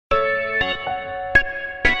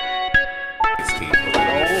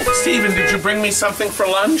Steven, did you bring me something for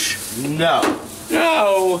lunch? No.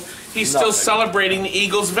 No. He's still celebrating the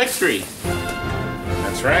Eagles' victory.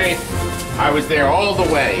 That's right. I was there all the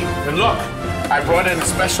way. And look, I brought in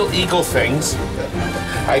special Eagle things.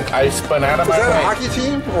 I spun out of my way. Is that a hockey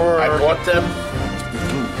team? Or? I bought them,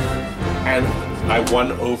 and I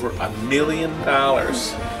won over $1 million.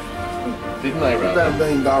 Didn't I, Rob? About $1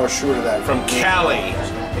 million short of that. From Cali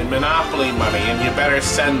in Monopoly money, and you better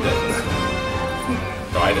send it.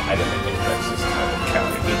 No, I didn't make any bets this time.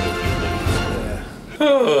 Cali didn't lose.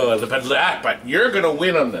 Oh, but you're going to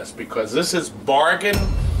win on this because this is Bargain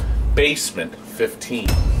Basement 15.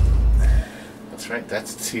 That's right.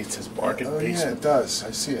 See, it says Bargain Basement. Yeah, it does.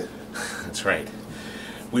 I see it. That's right.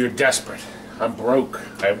 We are desperate. I'm broke.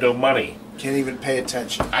 I have no money. Can't even pay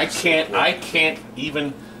attention. I can't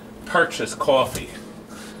even purchase coffee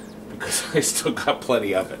because I still got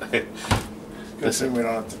plenty of it. Listen, we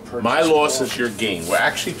don't have to purchase my loss coffee. is your gain. Well,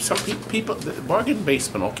 actually, some people, the Bargain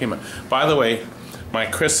Basement all came out. By the way, my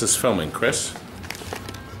Chris is filming. Chris,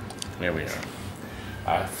 there we are.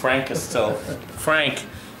 Frank is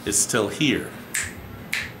still here.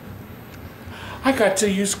 I got to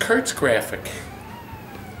use Kurt's graphic.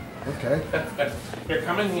 Okay. Here,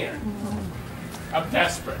 come in here. I'm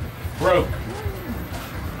desperate. Broke.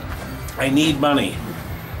 I need money.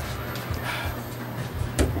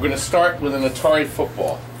 We're going to start with an Atari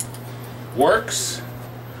football. Works.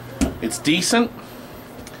 It's decent.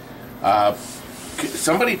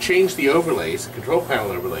 Somebody changed the overlays, the control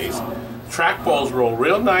panel overlays. Trackballs roll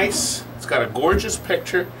real nice. It's got a gorgeous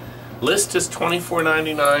picture. List is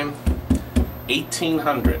 $24.99.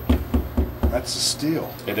 $1,800. That's a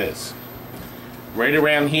steal. It is. Right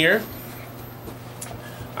around here,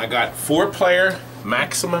 I got 4-player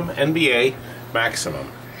maximum NBA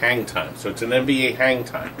maximum hang time. So it's an NBA hang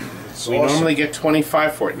time. We normally get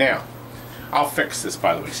 25 for it. Now, I'll fix this,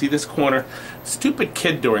 by the way. See this corner? Stupid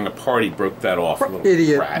kid during a party broke that off. Little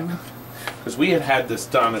idiot. Rat. Because we had this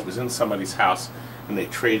done. It was in somebody's house, and they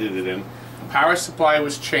traded it in. Power supply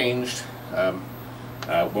was changed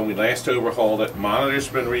when we last overhauled it. Monitor's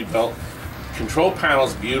been rebuilt. Control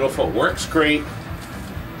panel's beautiful. Works great.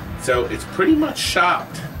 So it's pretty much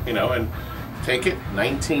shopped, you know, and take it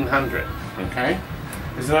 $1,900. Okay?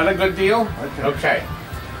 Isn't that a good deal? Okay.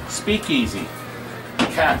 Speakeasy.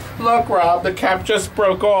 Cap. Look, Rob, the cap just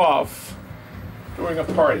broke off during a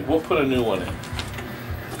party. We'll put a new one in.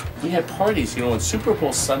 We had parties, you know, on Super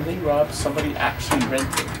Bowl Sunday, Rob, somebody actually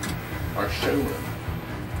rented our showroom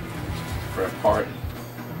for a party.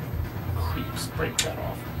 Creeps, break that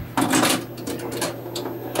off.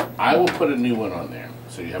 I will put a new one on there.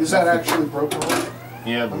 So you have. Is that actually broken off?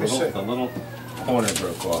 Yeah, the little corner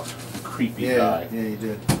broke off. The creepy guy. Yeah, you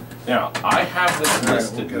did. Now, I have this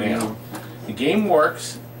listed now. The game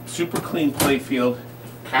works, super clean playfield,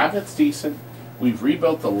 cabinet's decent. We've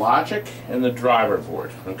rebuilt the logic and the driver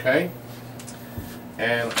board, okay?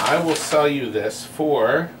 And I will sell you this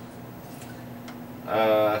for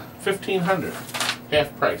 $1,500,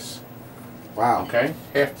 half price. Wow. Okay,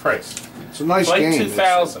 half price. It's a nice like game.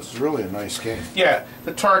 2000. It's really a nice game. Yeah,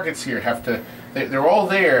 the targets here have to. They're all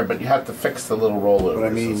there, but you have to fix the little rollovers. But I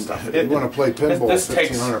mean, and stuff. if you want to play pinball,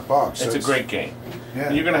 $1,500. It's a great game. Yeah.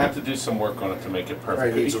 And you're going to have to do some work on it to make it perfect.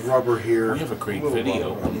 Right, it needs a rubber here. We have a great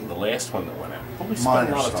video on the last one that went out. But we spent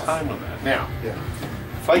Minor a lot of stuff. time on that. Now, Yeah.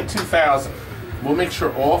 Flight 2000. We'll make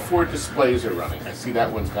sure all 4 displays are running. I see that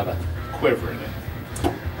one's got a quiver in it.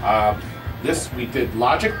 This, we did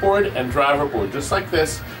logic board and driver board. Just like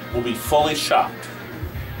this, will be fully shopped.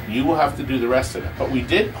 You will have to do the rest of it. But we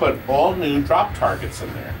did put all new drop targets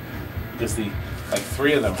in there because like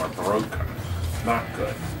 3 of them were broken. Not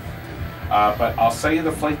good. But I'll sell you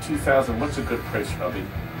the Flight 2000. What's a good price, Robbie?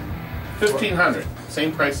 $1,500.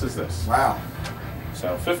 Same price as this. Wow.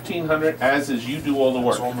 So $1,500, as is you do all the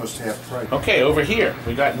work. It's almost half price. Okay, over here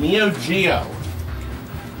we got Neo Geo.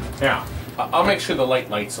 Now, I'll make sure the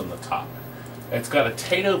light's on the top. It's got a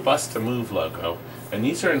Tato Bus to Move logo, and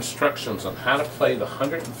these are instructions on how to play the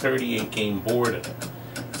 138 game board in it.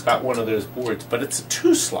 It's got one of those boards, but it's a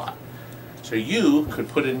 2-slot. So you could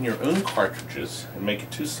put in your own cartridges and make a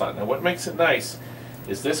 2-slot. Now what makes it nice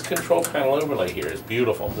is this control panel overlay here is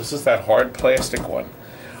beautiful. This is that hard plastic one.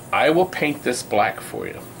 I will paint this black for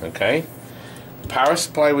you, okay? The power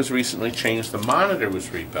supply was recently changed. The monitor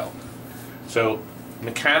was rebuilt. So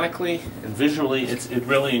mechanically and visually, it's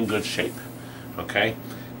really in good shape, okay?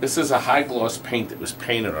 This is a high gloss paint that was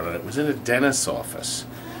painted on it. It was in a dentist's office.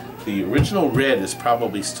 The original red is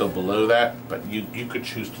probably still below that, but you could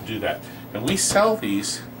choose to do that. And we sell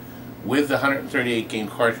these with the 138 game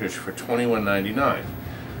cartridge for $21.99.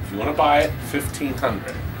 If you want to buy it,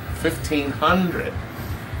 $1,500. $1,500.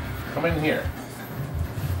 Come in here.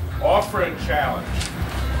 Off-road challenge.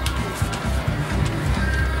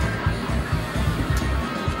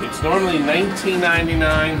 It's normally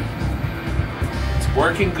 $19.99. It's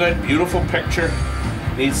working good, beautiful picture.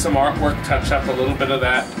 Needs some artwork, touch up a little bit of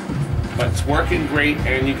that. But it's working great,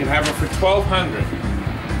 and you can have it for $1,200.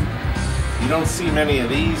 You don't see many of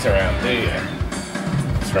these around, do you?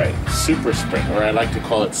 That's right, Super Sprint, or I like to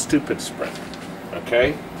call it Stupid Sprint.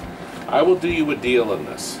 Okay? I will do you a deal in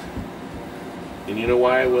this. And you know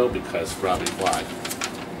why I will? Because, Robbie, why?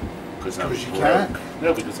 Because I'm broke.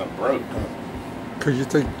 No, because I'm broke. Because you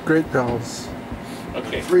take great pills.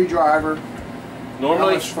 Okay. Free driver.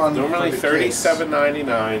 Normally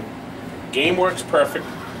 $37.99. Game works perfect.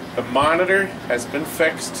 The monitor has been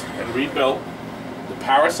fixed and rebuilt. The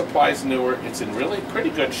power supply is newer. It's in really pretty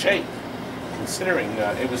good shape, considering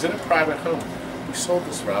it was in a private home. We sold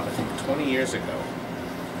this, Rob, I think 20 years ago.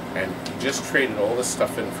 And he just traded all this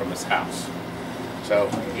stuff in from his house. So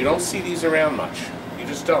you don't see these around much. You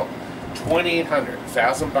just don't. $2,800,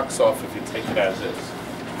 $1,000 off if you take it as is.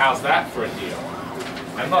 How's that for a deal?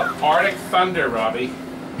 And look, Arctic Thunder, Robbie.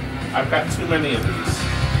 I've got too many of these.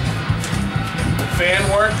 The fan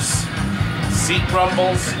works, seat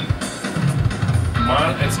rumbles.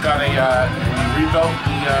 It's got a, we rebuilt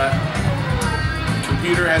the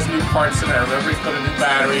computer, has new parts in it. I remember he's put a new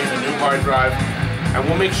battery and a new hard drive. And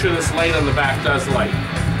we'll make sure this light on the back does light.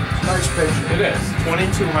 Nice picture. It is.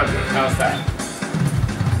 $2,200. How's that?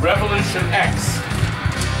 Revolution X.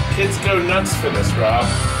 Kids go nuts for this, Rob.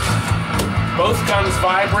 Both guns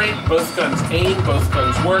vibrate, both guns aim, both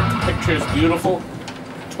guns work. The picture is beautiful.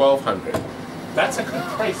 $1,200. That's a good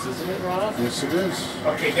price, isn't it, Rob? Yes, it is.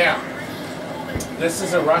 Okay, now, this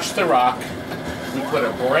is a Rush to Rock. We put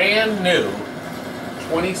a brand new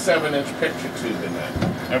 27-inch picture tube in that.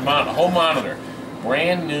 A whole monitor.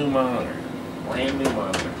 Brand new monitor. Brand new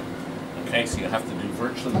monitor. Okay, so you have to do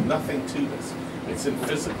virtually nothing to this. It's in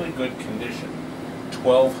physically good condition.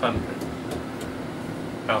 $1,200.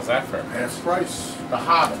 How's that for a Half price. The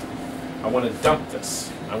Hobbit. I want to dump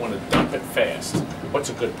this. I want to dump it fast. What's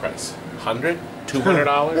a good price? $100?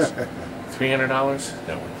 $200? $300?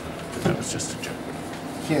 No, that was just a joke.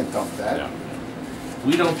 Can't dump that. No.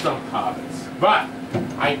 We don't dump Hobbits. But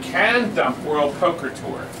I can dump World Poker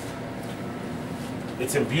Tour.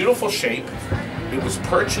 It's in beautiful shape. It was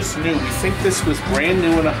purchased new. We think this was brand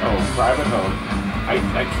new in a home, private home.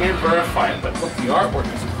 I can't verify it, but look, the artwork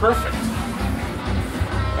is perfect.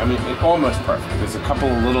 I mean, almost perfect. There's a couple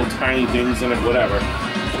of little tiny dings in it, whatever.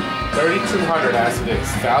 $3,200 as it is.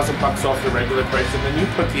 $1,000 off the regular price, and then you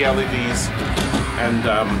put the LEDs and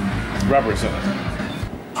rubbers in it.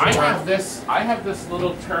 I have this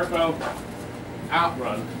little turbo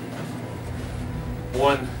OUTRUN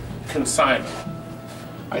on consignment.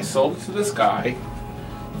 I sold it to this guy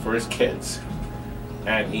for his kids,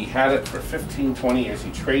 and he had it for 15, 20 years.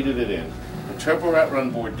 He traded it in. The turbo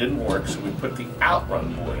OUTRUN board didn't work, so we put the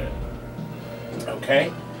OUTRUN board in.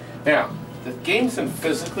 Okay? Now, the game's in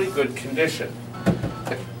physically good condition.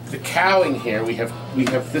 The cowling here, we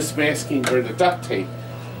have this masking or the duct tape,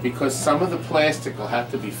 because some of the plastic will have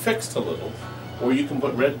to be fixed a little, or you can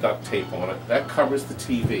put red duct tape on it. That covers the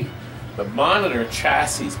TV. The monitor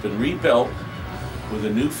chassis has been rebuilt with a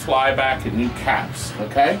new flyback and new caps,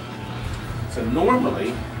 okay? So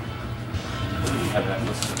normally, what do you have that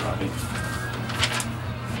listed, Robbie?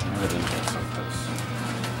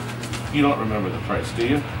 You don't remember the price, do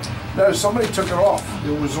you? No, somebody took it off.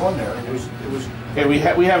 It was on there. It was. Yeah, we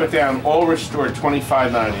have it down, all restored,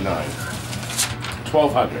 $25.99.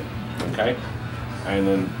 $1,200, okay? And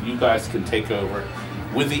then you guys can take over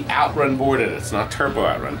with the OUTRUN board in it. It's not turbo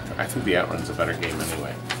OUTRUN. I think the OUTRUN's a better game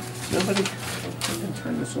anyway. Nobody can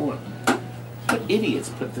turn this on. What idiots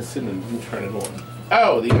put this in and didn't turn it on?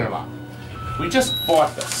 Oh, the interlock. We just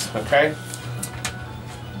bought this, okay?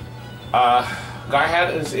 Guy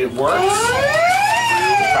had it, it works. It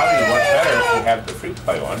would probably work better if we had the free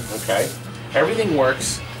play on, okay? Everything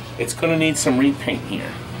works. It's gonna need some repaint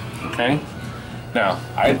here, okay? Now,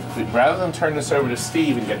 rather than turn this over to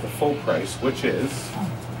Steve and get the full price, which is,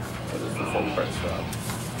 what is the full price, Rob?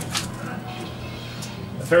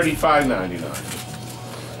 $35.99.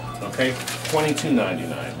 Okay,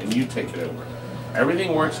 $22.99, and you take it over.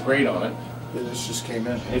 Everything works great on it. Yeah, this just came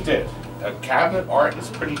in. It did. Cabinet art is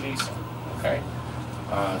pretty decent. Okay,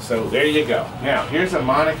 so there you go. Now here's a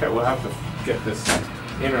Monica. We'll have to get this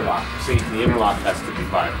interlock. See, the interlock has to be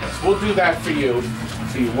bypassed. We'll do that for you,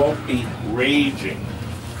 so you won't be raging.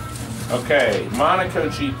 Okay, Monaco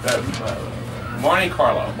Jeep, Monte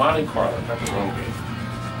Carlo. Monte Carlo. That's the wrong game.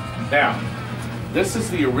 Now, this is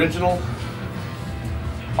the original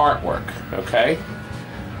artwork. Okay,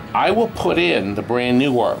 I will put in the brand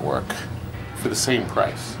new artwork for the same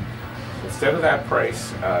price. Instead of that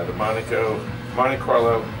price, the Monte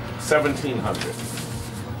Carlo, 1,700.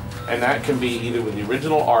 And that can be either with the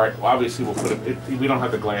original art. Well, obviously, we'll put it. We don't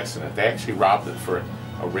have the glass in it. They actually robbed it for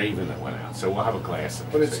a raven that went out, so we'll have a glass in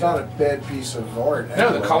it. But it's not a bad piece of art. No,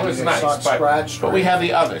 anyway. the color's It's nice, not scratched. but we have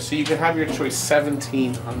the other, so you can have your choice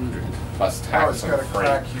 1,700 plus Oh, tax it's on got the a frame.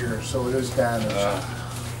 crack here, so it is damaged.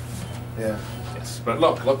 Yeah. Yes, but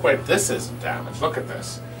look where this isn't damaged. Look at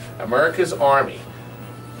this. America's Army.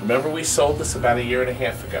 Remember we sold this about a year and a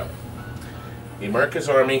half ago. The America's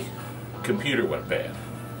Army computer went bad.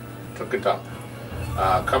 Took a dump.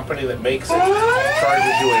 Company that makes it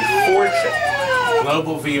charges you a fortune.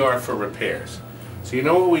 Global VR for repairs. So you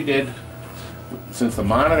know what we did? Since the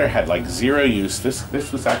monitor had like zero use,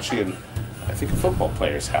 this was actually in, I think, a football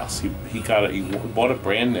player's house. He bought it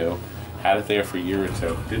brand new, had it there for a year or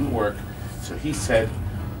two, didn't work. So he said,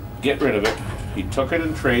 get rid of it. He took it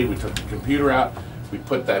in trade. We took the computer out. We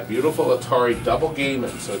put that beautiful Atari double game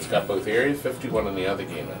in, so it's got both Area 51 and the other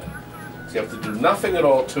game in it. So you have to do nothing at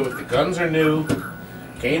all to it. The guns are new.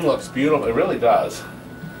 Game looks beautiful. It really does.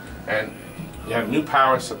 And you have a new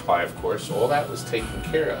power supply, of course. All that was taken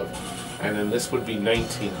care of. And then this would be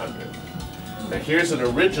 1,900. Now here's an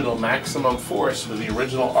original Maximum Force with the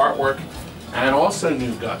original artwork and also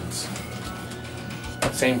new guns.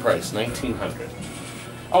 Same price, 1,900.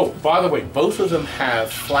 Oh, by the way, both of them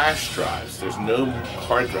have flash drives. There's no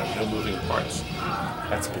hard drive, no moving parts.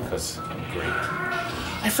 That's because I'm great.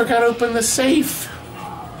 I forgot to open the safe.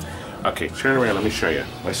 Okay, turn around, let me show you.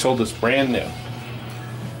 I sold this brand new.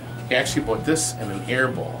 He actually bought this and an air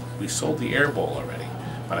ball. We sold the air ball already,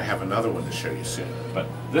 but I have another one to show you soon. But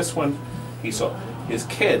this one, he sold. His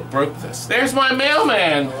kid broke this. There's my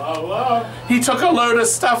mailman. Hello. He took a load of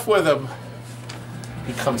stuff with him.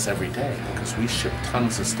 He comes every day because we ship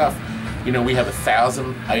tons of stuff. You know, we have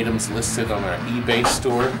 1,000 items listed on our eBay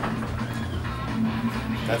store.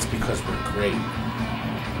 That's because we're great.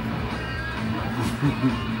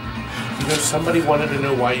 You know, somebody wanted to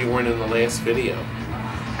know why you weren't in the last video.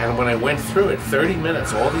 And when I went through it, 30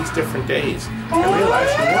 minutes, all these different days, I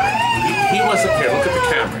realized you weren't. He wasn't here. Look at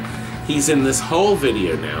the camera. He's in this whole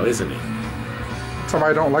video now, isn't he?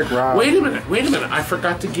 Somebody don't like Rob. Wait a minute. I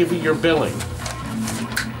forgot to give you your billing.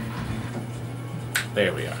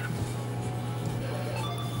 There we are.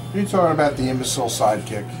 You're talking about the imbecile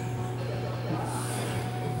sidekick.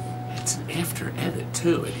 It's an after edit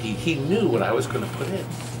too, and he knew what I was going to put in.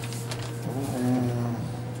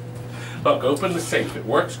 Look, open the safe. It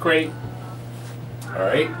works great. All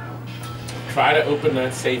right. Try to open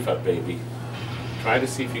that safe up, baby. Try to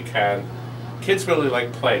see if you can. Kids really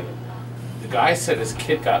like playing it. The guy said his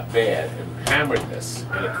kid got bad and hammered this,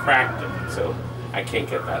 and it cracked him. So I can't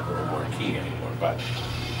get that little marquee anymore, but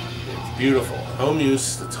it's beautiful. Home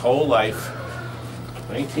use, its whole life.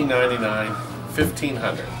 $19.99,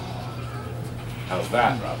 $1,500. How's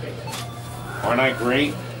that, Robbie? Aren't I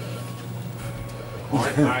great?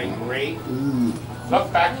 Aren't I great?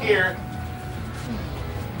 Look back here.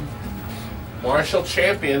 Marshall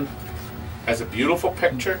Champion has a beautiful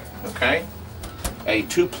picture, okay? A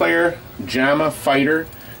 2-player JAMA fighter.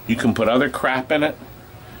 You can put other crap in it.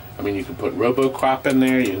 I mean, you can put RoboCop in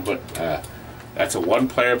there. You can put, that's a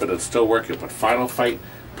 1-player, but it'll still work. You can put Final Fight.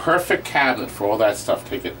 Perfect cabinet for all that stuff.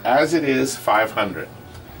 Take it as it is, $500.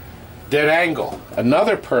 Dead Angle,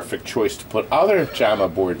 another perfect choice to put other JAMA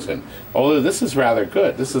boards in. Although this is rather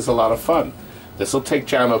good. This is a lot of fun. This will take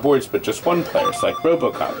JAMA boards, but just 1 players, like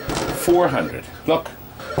RoboCop. $400. Look,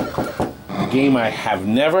 a game I have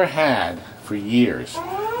never had for years.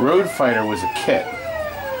 Road Fighter was a kit.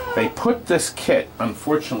 They put this kit,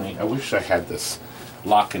 unfortunately, I wish I had this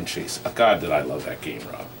Lock and Chase. Oh, God, did I love that game,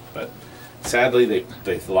 Rob. But sadly,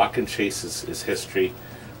 the Lock and Chase is history.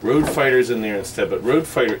 Road Fighter's in there instead, but Road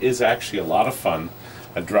Fighter is actually a lot of fun.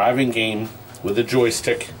 A driving game with a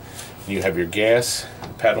joystick. You have your gas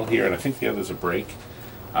pedal here, and I think the other's a brake.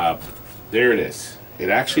 There it is. It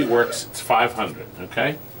actually works. It's $500,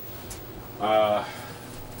 okay?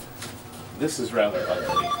 This is rather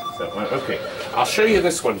ugly. So, okay, I'll show you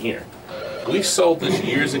this one here. We sold this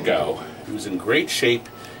years ago. It was in great shape.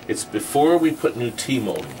 It's before we put new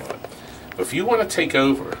T-molding on. But if you want to take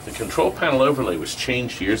over, the control panel overlay was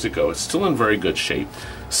changed years ago. It's still in very good shape.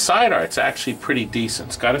 Side art's actually pretty decent.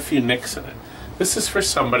 It's got a few nicks in it. This is for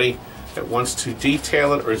somebody that wants to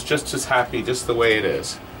detail it or is just as happy just the way it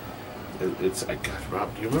is. It's, God,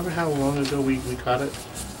 Rob, do you remember how long ago we got it?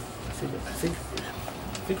 I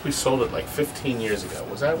think we sold it like 15 years ago.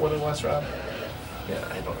 Was that what it was, Rob? Yeah,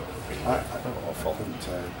 I don't know. Awful.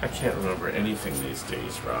 I can't remember anything these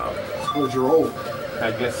days, Rob. Suppose you're old.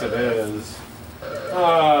 I guess it is.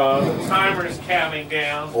 Oh, the timer's counting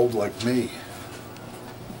down. Old like me.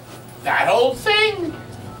 That old thing?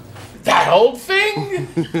 That old thing?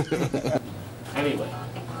 Anyway,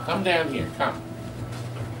 come down here, come.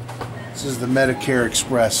 This is the Medicare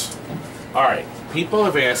Express. Alright, people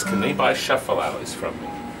have asked, can they buy shuffle alleys from me?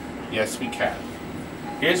 Yes, we can.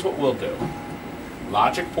 Here's what we'll do.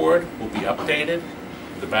 Logic board will be updated,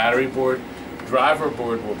 the battery board, driver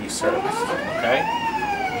board will be serviced, okay?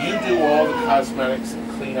 You do all the cosmetics and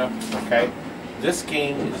cleanup, okay? This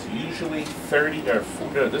game is usually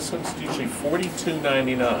this one's usually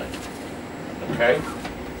 $42.99, okay?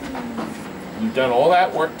 You've done all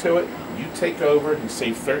that work to it, you take over, you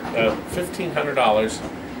save $1,500,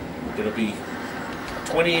 it'll be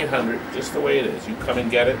 $2,800, just the way it is. You come and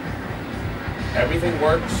get it. Everything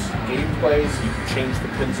works, game plays, you can change the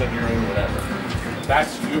pins on your own, whatever.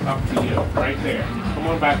 That's up to you, right there. Come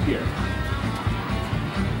on back here.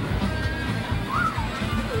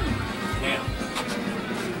 Now,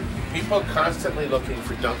 people are constantly looking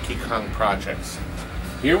for Donkey Kong projects.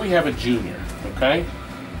 Here we have a junior, okay?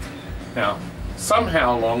 Now,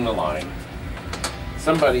 somehow along the line,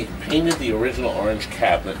 somebody painted the original orange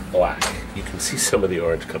cabinet black. You can see some of the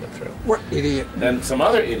orange coming through. What idiot? Then some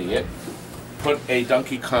other idiot put a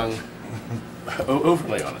Donkey Kong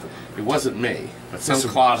overlay on it. It wasn't me, but some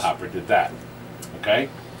clodhopper did that. Okay?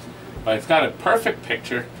 But it's got a perfect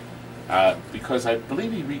picture because I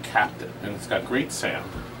believe he recapped it, and it's got great sound.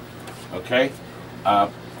 Okay?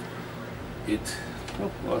 Well,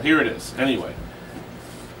 here it is. Anyway,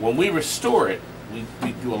 when we restore it, we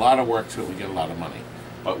do a lot of work to it, we get a lot of money.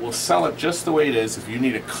 But we'll sell it just the way it is. If you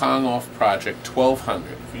need a Kong off project, $1,200.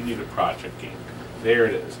 If you need a project game, there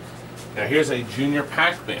it is. Now here's a Junior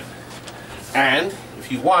Pac-Man. And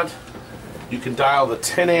if you want, you can dial the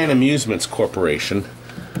TNT Amusements Corporation,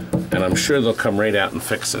 and I'm sure they'll come right out and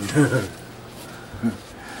fix it.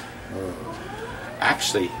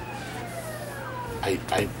 Actually,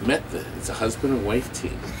 I met it's a husband and wife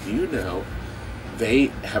team. Do you know they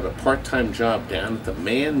have a part-time job down at the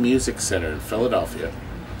Mann Music Center in Philadelphia,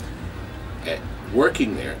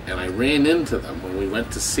 working there, and I ran into them when we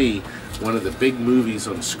went to see one of the big movies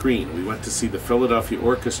on screen. We went to see the Philadelphia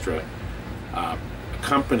Orchestra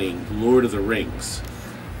accompanying Lord of the Rings,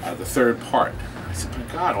 the third part. I said, my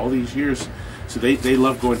God, all these years. So they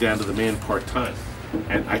love going down to the Mann part-time.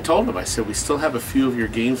 And I told them, I said, we still have a few of your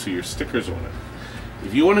games with your stickers on it.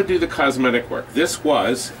 If you want to do the cosmetic work, this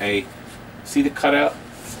was a, see the cutout?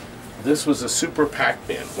 This was a Super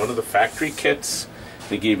Pac-Man, one of the factory kits.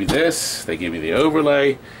 They gave you this, they gave you the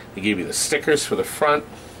overlay, they gave you the stickers for the front,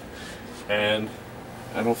 and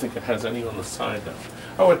I don't think it has any on the side though.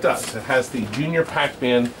 Oh, it does. It has the Junior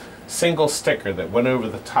Pac-Man single sticker that went over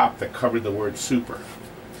the top that covered the word Super.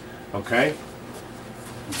 Okay?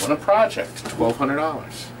 You want a project,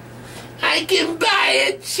 $1,200. I can buy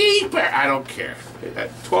it cheaper. I don't care.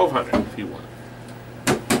 $1,200 if you want it.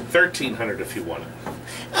 $1,300 if you want it.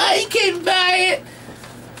 I can buy it.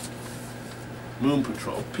 Moon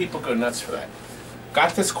Patrol. People go nuts for that.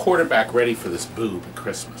 Got this quarterback ready for this boob at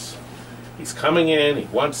Christmas. He's coming in, he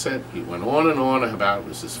wants it, he went on and on about it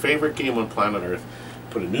was his favorite game on planet Earth.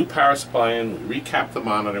 Put a new power supply in, we recapped the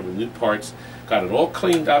monitor with new parts, got it all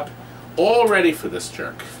cleaned up, all ready for this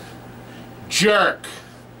jerk. Jerk!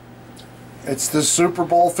 It's the Super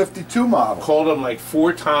Bowl 52 model. Called him like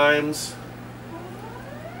 4 times.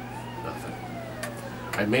 Nothing.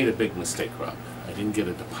 I made a big mistake, Rob. I didn't get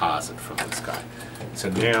a deposit from this guy. So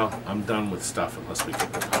now I'm done with stuff unless we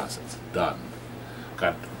get deposits. Done.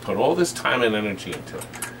 Got to put all this time and energy into it.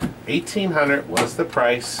 $1,800 was the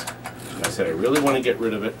price. I said I really want to get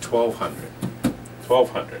rid of it. $1,200.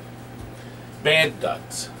 $1,200. Bad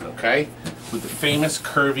duds, okay? With the famous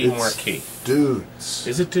curvy marquee. Dudes.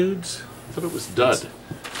 Is it dudes? I thought it was dud.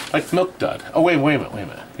 Like milk dud. Oh, wait a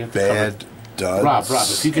minute. You have to Bad duds. Rob,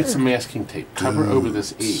 if you get some masking tape, cover over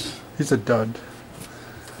this E. He's a dud.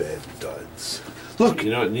 Bad duds. Look.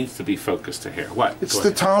 You know, it needs to be focused to here. What? It's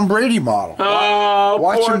the Tom Brady model. Oh,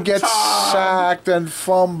 Watch poor him get Tom. sacked and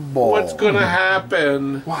fumble. What's going to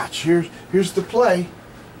happen? Watch, here's the play.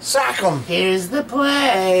 Sack him. Here's the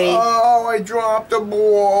play. Oh, I dropped the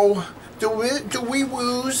ball. Do we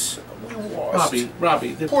lose? We lost.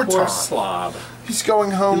 Robbie, the Poor Tom. slob. He's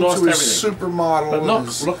going home He to lost his everything. supermodel.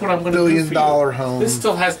 But look what I'm going to do for you. $1 billion home. This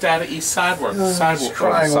still has Data East sidewalk. He's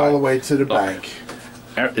crying all the way to the bank.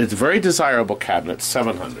 It's a very desirable cabinet,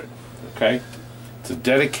 $700. Okay? It's a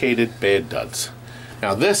dedicated Bad Duds.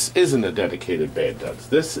 Now this isn't a dedicated Bad Duds.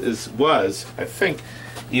 This was, I think,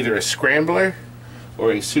 either a scrambler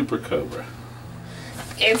or a Super Cobra.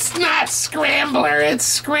 It's not Scrambler, it's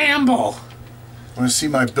Scramble. Want to see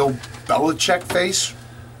my Bill Belichick face?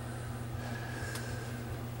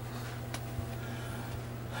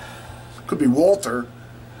 Could be Walter.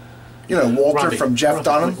 You know, Walter Robbie, from Jeff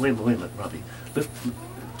Dunham. Wait a minute, Robbie. Lift,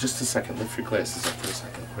 just a second. Lift your glasses up for a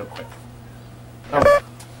second, real quick. Oh.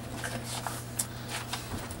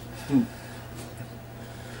 Okay.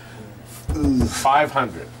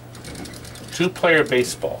 500. Two-player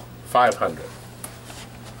baseball. 500.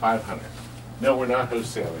 500. No, we're not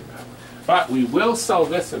wholesaling that. But we will sell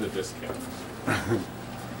this at a discount.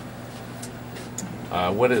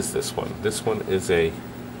 What is this one? This one is a...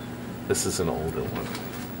 This is an older one.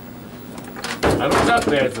 I don't got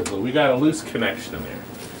there's the blue. We got a loose connection in there.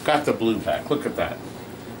 Got the blue back. Look at that.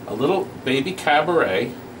 A little baby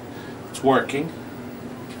cabaret. It's working.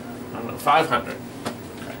 I don't know, 500.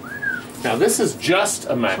 Okay. Now this is just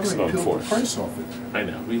a maximum force. The price off it. I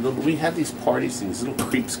know. We had these parties, these little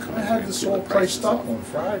creeps come in. I had this all priced up on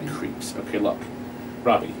Friday. Creeps. Okay, look.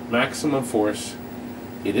 Robbie, maximum force.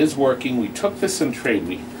 It is working. We took this in trade.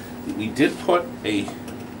 We did put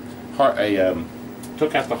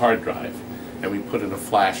took out the hard drive and we put in a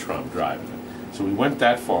flash ROM drive in it. So we went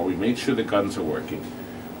that far. We made sure the guns are working.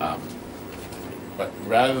 But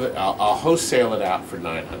rather than, I'll wholesale it out for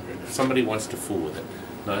 $900. If somebody wants to fool with it,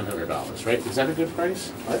 $900, right? Is that a good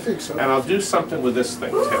price? I think so. And I'll do something with this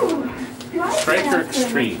thing too. Striker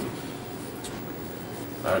Extreme.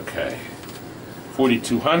 Okay.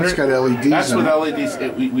 4,200. It's got LEDs That's in with it. LEDs.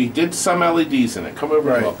 We did some LEDs in it. Come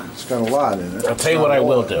over and Right. look. It's got a lot in it. I'll tell you what I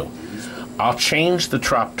will do. I'll change the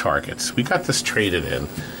drop targets. We got this traded in,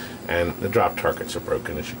 and the drop targets are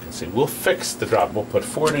broken, as you can see. We'll fix the drop. We'll put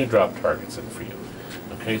 4 new drop targets in for you.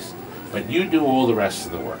 Okay? But you do all the rest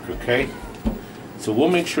of the work, okay? So we'll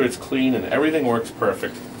make sure it's clean and everything works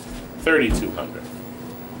perfect. 3,200.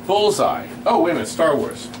 Bullseye. Oh, wait a minute. Star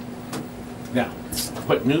Wars. Now,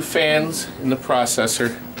 put new fans in the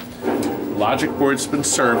processor. Logic board's been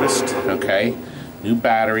serviced, okay? New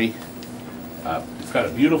battery. It's got a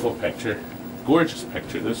beautiful picture. Gorgeous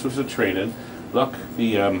picture. This was a trade-in. Look,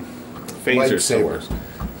 the phaser still works.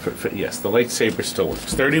 Yes, the lightsaber still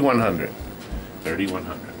works. 3,100.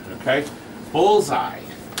 3,100, okay? Bullseye.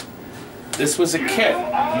 This was a kit.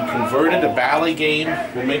 You converted a Bally game.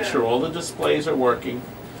 We'll make sure all the displays are working.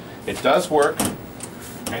 It does work.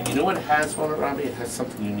 And you know what it has on it, Robbie? It has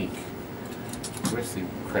something unique. Where's the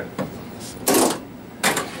credit button on this?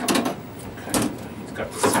 Okay, he's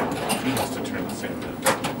got the sound. He must have turned the sound down.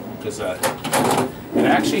 Because it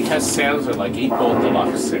actually has sounds that are like 8-volt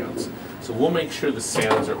deluxe sounds. So we'll make sure the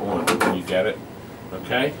sounds are on when you get it.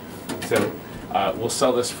 Okay? So we'll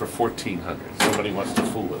sell this for $1,400. Somebody wants to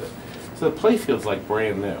fool with it. So the playfield's like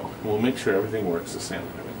brand new. We'll make sure everything works the sound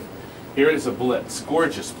and everything. Here is a Blitz.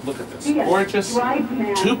 Gorgeous. Look at this. Gorgeous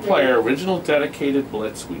 2-player original dedicated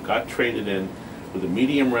Blitz. We got traded in with a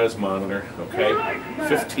medium res monitor. Okay?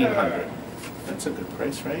 1,500. That's a good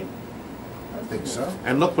price, right? I think so.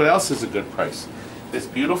 And look what else is a good price. This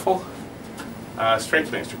beautiful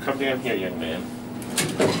Strength Master. Come down here, young man.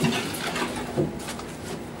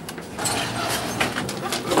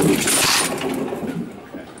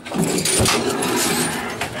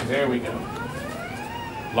 And there we go.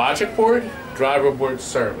 Logic board, driver board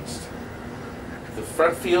serviced. The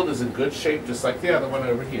front field is in good shape, just like the other one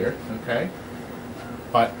over here, okay?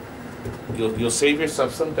 But you'll save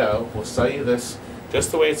yourself some dough. We'll sell you this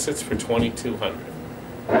just the way it sits for $2,200.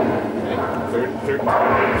 Okay?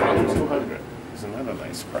 2,200. Isn't that a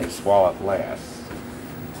nice price while it lasts?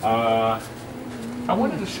 I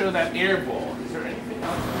wanted to show that air ball. Is there anything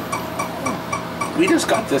else? We just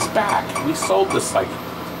got this back. We sold this like,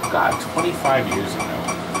 God, 25 years ago.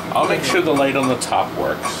 I'll make sure the light on the top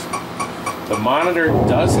works. The monitor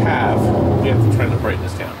does have, we have to turn the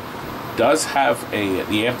brightness down, does have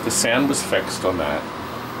the sound was fixed on that.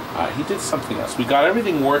 He did something else. We got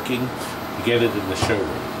everything working to get it in the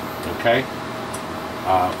showroom, okay?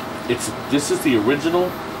 This is the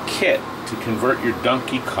original kit to convert your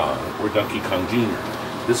Donkey Kong or Donkey Kong Jr.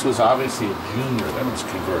 This was obviously a Junior that was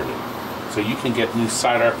converted. So you can get new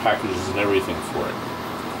sidearm packages and everything for it,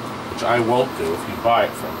 which I won't do if you buy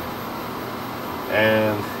it from me.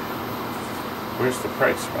 And where's the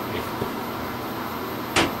price, Robbie?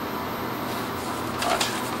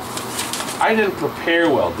 I didn't prepare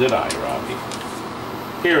well, did I, Robbie?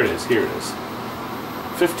 Here it is, here it is.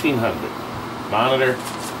 1,500. Monitor,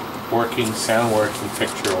 working, sound working,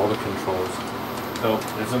 picture, all the controls. So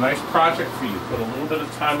there's a nice project for you. Put a little bit of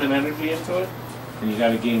time and energy into it, and you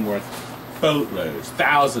got a game worth boatloads,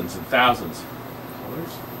 thousands and thousands of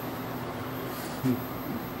dollars.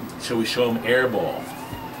 Shall we show them airball?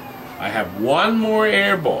 I have one more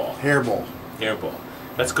airball. Hairball. Airball.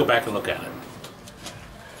 Let's go back and look at it.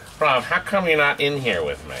 Rob, how come you're not in here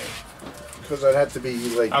with me? Because I'd have to be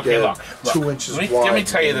like okay, look, 2 inches wide. Let me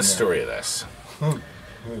tell you the story of this.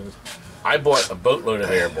 I bought a boatload of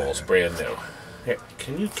airballs, brand new. Here,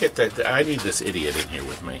 can you get that? I need this idiot in here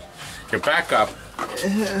with me. Here, back up.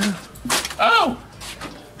 Oh!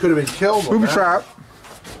 Could have been killed. Booby trap.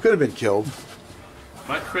 Could have been killed.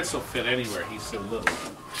 My Chris will fit anywhere. He's so little.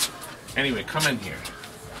 Anyway, come in here.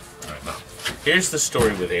 All right, now, here's the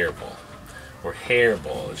story with airball, or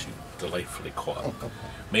hairball, as you delightfully call it.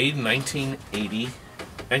 Made in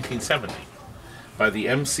 1970, by the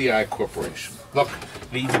MCI Corporation. Look,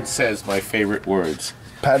 it even says my favorite words.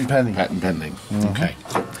 Patent pending. Patent pending. Okay.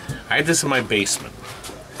 I had this in my basement.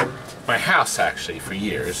 My house, actually, for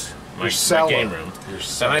years. My game room.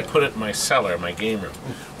 Then I put it in my cellar, my game room.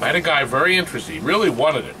 I had a guy very interested. He really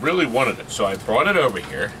wanted it. So I brought it over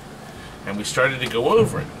here, and we started to go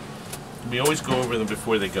over it. We always go over them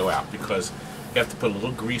before they go out, because you have to put a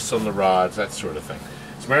little grease on the rods, that sort of thing.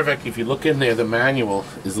 As a matter of fact, if you look in there, the manual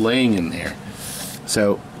is laying in there.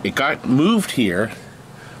 So it got moved here,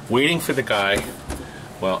 waiting for the guy.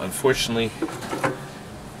 Well, unfortunately,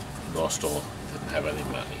 lost all, didn't have any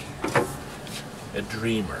money. A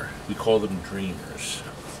dreamer. We call them dreamers.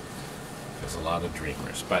 There's a lot of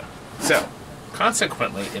dreamers. But, so,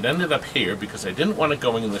 consequently, it ended up here because I didn't want it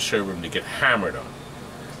going in the showroom to get hammered on.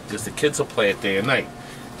 Because the kids will play it day and night.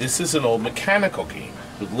 This is an old mechanical game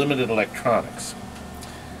with limited electronics.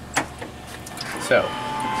 So,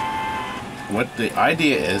 what the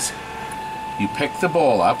idea is, you pick the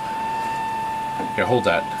ball up. Here, hold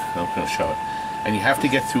that. I'm going to show it. And you have to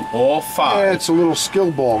get through all 5. Yeah, it's a little skill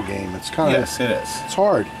ball game. It's kind of... Yes, it is. It's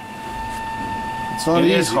hard. It's not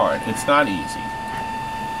easy. It is hard. It's not easy.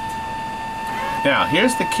 Now,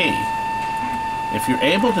 here's the key. If you're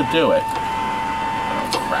able to do it... Oh,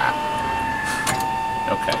 crap.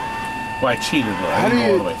 Okay. Well, I cheated. How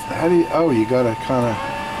do you... Oh, you got to kind of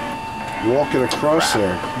walk it across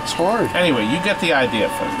there. It's hard. Anyway, you get the idea,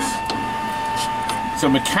 folks. So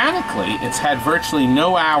mechanically, it's had virtually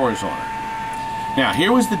no hours on it. Now,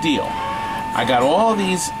 here was the deal. I got all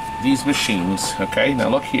these machines, okay? Now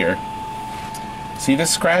look here. See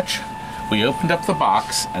this scratch? We opened up the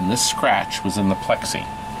box, and this scratch was in the plexi.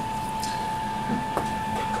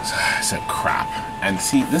 So I said, crap. And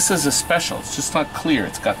see, this is a special. It's just not clear.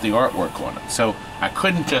 It's got the artwork on it. So I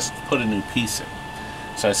couldn't just put a new piece in.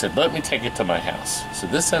 So I said, let me take it to my house. So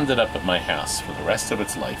this ended up at my house for the rest of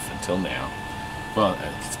its life until now. Well,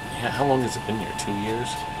 how long has it been here? 2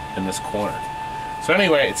 years? In this corner. So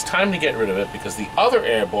anyway, it's time to get rid of it because the other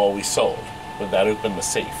airball we sold when that opened the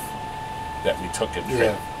safe that we took in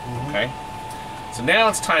trip. Okay? So now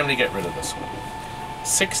it's time to get rid of this one.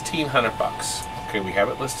 $1,600. Okay, we have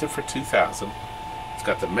it listed for $2,000. It's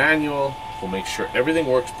got the manual. We'll make sure everything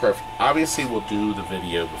works perfect. Obviously, we'll do the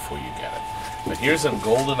video before you get it. But here's a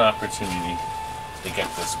golden opportunity to get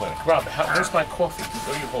this winner. Rob, where's my coffee?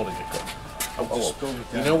 Oh, you're holding it good. Oh.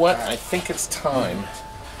 You know what? I think it's time,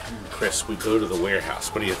 Chris, we go to the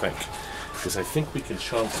warehouse. What do you think? Because I think we can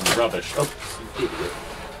show them some rubbish. Oh,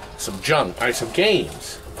 some junk. All right, some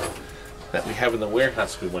games that we have in the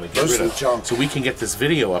warehouse we want to get rid of. Junk. So we can get this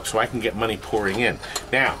video up so I can get money pouring in.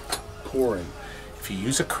 Now, if you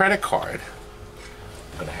use a credit card,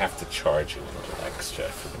 I'm going to have to charge you a little extra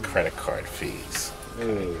for the credit card fees.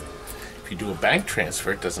 Okay. If you do a bank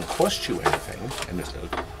transfer, it doesn't cost you anything, and there's no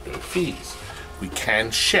fees. We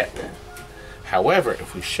can ship. However,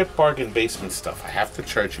 if we ship bargain basement stuff, I have to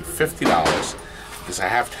charge you $50 because I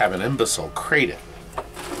have to have an imbecile crate it.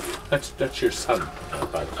 That's your son,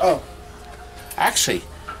 by the way. Oh. Actually,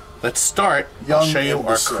 let's start. I'll show you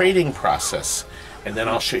our crating process, and then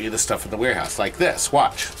I'll show you the stuff in the warehouse, like this.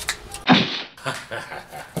 Watch.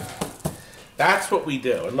 That's what we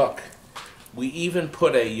do. And look, we even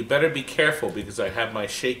put a, you better be careful because I have my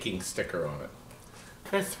shaking sticker on it.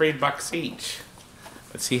 They're $3 each.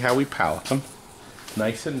 Let's see how we pallet them.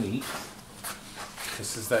 Nice and neat.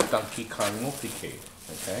 This is that Donkey Kong multi-cade,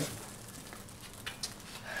 okay?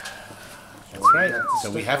 That's right.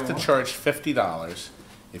 So we have to charge $50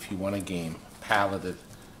 if you want a game palleted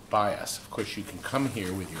by us. Of course, you can come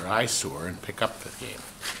here with your eyesore and pick up the game,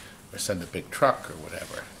 or send a big truck or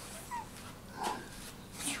whatever.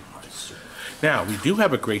 Now, we do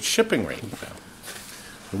have a great shipping rate,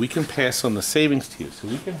 though. We can pass on the savings to you. So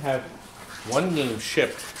we can have one game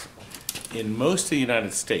shipped in most of the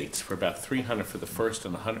United States for about $300 for the first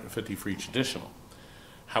and $150 for each additional.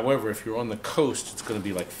 However, if you're on the coast, it's going to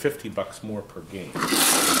be like $50 more per game. When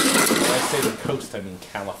I say the coast, I mean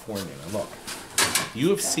California. Now look, You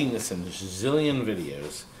have seen this in a zillion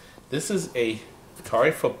videos. This is a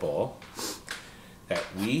Atari football that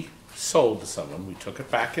we sold to someone. We took it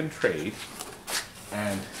back in trade,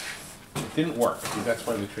 and it didn't work. That's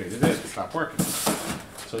why we traded it. It stopped working.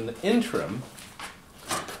 So in the interim,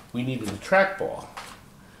 we needed a trackball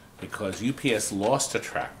because UPS lost a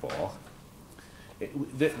trackball.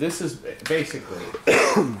 This is basically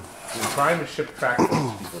we're trying to ship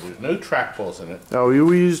trackballs to people. There's no trackballs in it. Oh,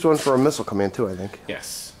 we used one for a missile command too, I think.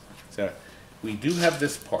 Yes. So we do have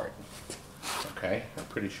this part. Okay, I'm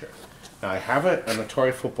pretty sure. Now I have an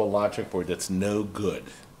Atari football logic board that's no good.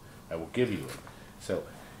 I will give you it. So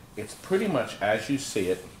it's pretty much as you see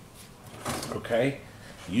it. Okay,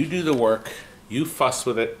 you do the work. You fuss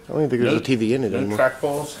with it. I don't even think there's a TV in it anymore. No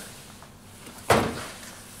trackballs.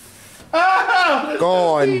 Oh,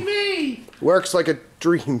 Gone. TV. Works like a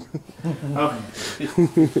dream. Oh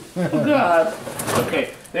God. Okay,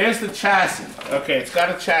 there's the chassis. Okay, it's got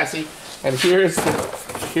a chassis, and here's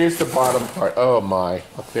the bottom part. Oh my!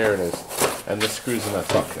 Look, there it is, and the screws in that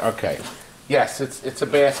truck. Okay, yes, it's a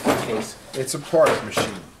basket case. It's a parts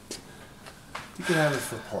machine. You can have it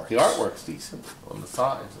for parts. The artwork's decent on the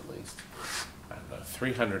sides, at least. I don't know,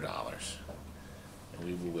 $300, and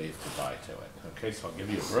we will waive goodbye to it. Okay, so I'll give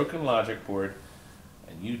you a broken logic board,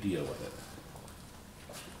 and you deal with it.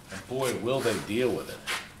 And boy, will they deal with it.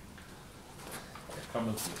 They're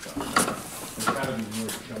coming to the junk. There's gotta be more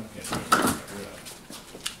junk in here.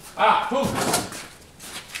 Ah, poops!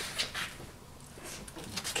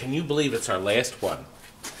 Can you believe it's our last one?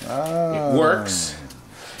 It works.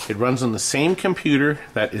 It runs on the same computer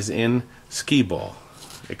that is in Skee Ball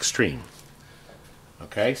Extreme.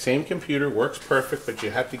 Okay, same computer, works perfect, but you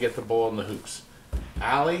have to get the ball in the hoops.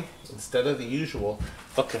 Allie, instead of the usual,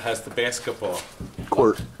 look, it has the basketball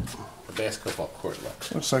Court. The basketball court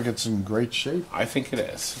look. Looks like it's in great shape. I think it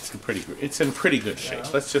is. It's in pretty good shape. Yeah.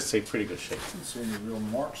 Let's just say pretty good shape. I don't see any real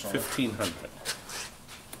marks on it. 1,500.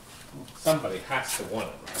 Somebody has to want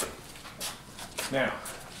it. Now,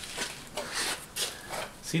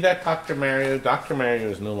 see that Dr. Mario? Dr. Mario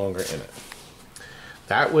is no longer in it.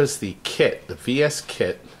 That was the kit, the VS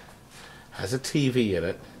kit. Has a TV in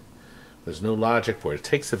it. There's no logic board. It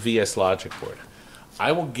takes a VS logic board.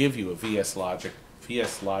 I will give you a VS logic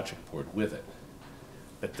board with it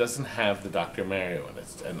that doesn't have the Dr. Mario in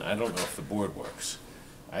it, and I don't know if the board works.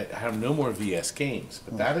 I have no more VS games,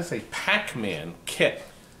 but that is a Pac-Man kit.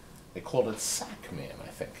 They called it SACMAN, I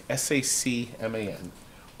think. SACMAN.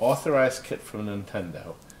 Authorized kit from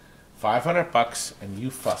Nintendo. $500, and you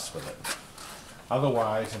fuss with it.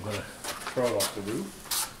 Otherwise, I'm going to throw it off the roof.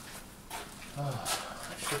 Oh, I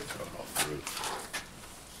should throw it off the roof.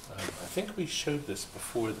 I think we showed this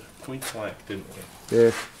before the point blank, didn't we? Yeah.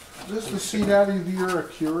 Is this the seat out of your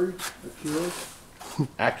Acura?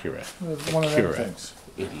 Accurate. One of them Accurate. things.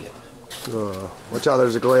 Idiot. Watch out,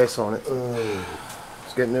 there's a glass on it.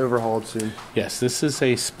 It's getting overhauled soon. Yes, this is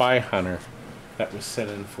a Spy Hunter that was sent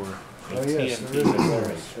in for Oh yes, TNT there is a Amusements.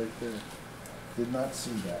 glass right there. Did not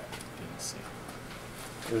see that. Didn't see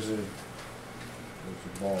it. There's a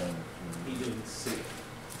ball in it. He didn't see it.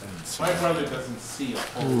 I didn't see My that. brother doesn't see a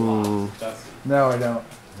whole lot, does he? No, I don't.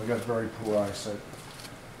 I got very poor eyesight.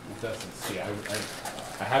 He doesn't see.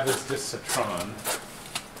 I have this Citron,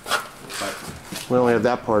 but We only have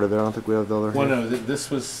that part of it. I don't think we have the other. well, no, this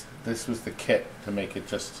was the kit to make it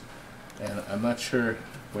just, and I'm not sure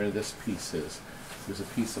where this piece is. There's a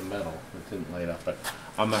piece of metal that didn't light up, but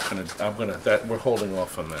we're holding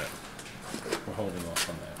off on that. We're holding off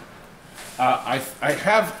on that. I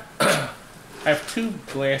have I have two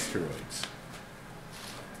Blasteroids.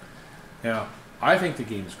 Now, I think the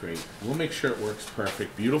game's great. We'll make sure it works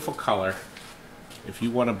perfect. Beautiful color. If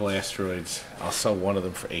you want a Blasteroids, I'll sell one of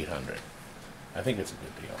them for $800. I think it's a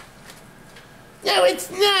good deal. No,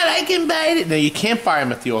 it's not. I can buy it. No, you can't buy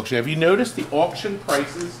them at the auction. Have you noticed the auction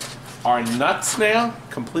prices are nuts now?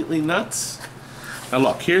 Completely nuts. Now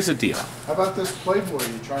look, here's the deal. How about this Playboy?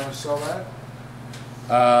 You trying to sell that?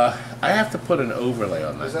 I have to put an overlay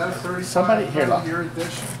on that. Is that a 35 Somebody here, look. year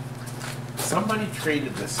edition? Somebody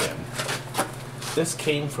traded this in. This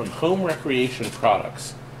came from Home Recreation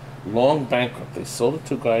Products. Long bankrupt. They sold it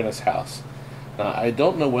to a guy in his house. Now, I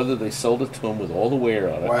don't know whether they sold it to him with all the wear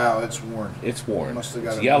on it. Wow, it's worn. It's worn. Must have got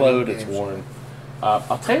It's a yellowed. million It's games. worn.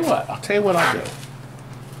 I'll tell you what. I'll tell you what I'll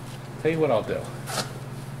do.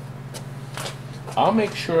 I'll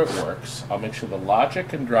make sure it works. I'll make sure the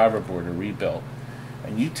logic and driver board are rebuilt,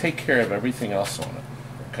 and you take care of everything else on it.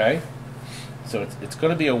 Okay? So it's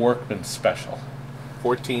going to be a workman special.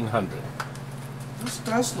 $1,400. This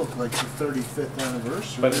does look like the 35th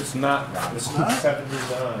anniversary. But it's not. It's It's not?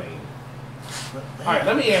 279. All right,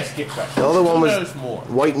 let me ask you a question. The other one Who was knows more?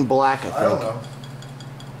 white and black, I I don't think.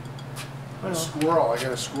 know. A squirrel. I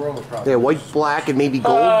got a squirrel that probably. Yeah, white, black, and maybe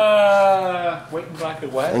gold. White and black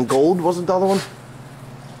and what? And gold wasn't the other one?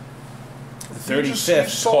 The You just 35th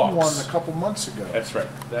sold one talks. a couple months ago. That's right.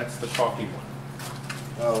 That's the talking one.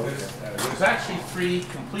 Oh, There's actually 3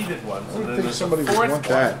 completed ones. I and don't then think there's somebody a would 4th want one.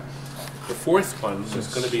 that. The 4th one is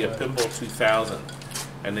going to be a Pinball 2000.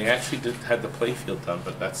 And they actually had the playfield done,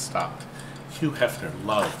 but that stopped. Hugh Hefner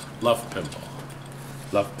loved pinball.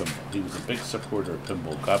 Loved pinball. He was a big supporter of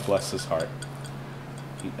pinball. God bless his heart.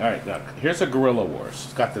 All right, now here's a Guerrilla Wars.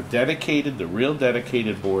 It's got the real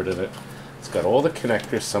dedicated board in it. It's got all the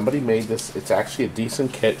connectors. Somebody made this. It's actually a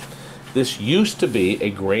decent kit. This used to be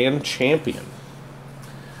a Grand Champion.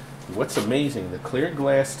 What's amazing, the clear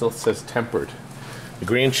glass still says tempered. The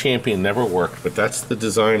Grand Champion never worked, but that's the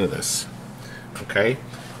design of this. Okay?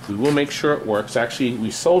 We will make sure it works. Actually,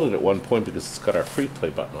 we sold it at one point because it's got our free play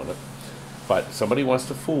button on it. But somebody wants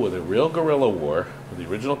to fool with a real Guerrilla War with the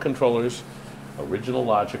original controllers, original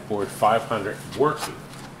logic board, 500, working.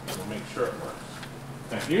 We'll make sure it works.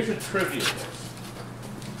 Now, here's a trivia list.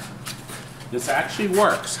 This actually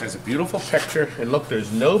works. Has a beautiful picture. And look,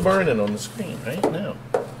 there's no burning on the screen, right? No.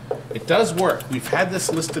 It does work. We've had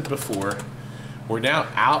this listed before. We're now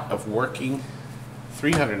out of working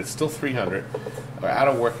 300. It's still 300. We're out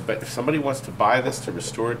of work. But if somebody wants to buy this to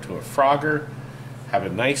restore it to a Frogger, have a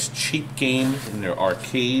nice cheap game in their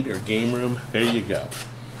arcade or game room, there you go.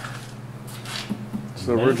 It's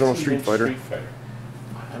the original Street Fighter.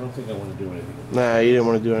 I don't think I want to do anything with Nah, you didn't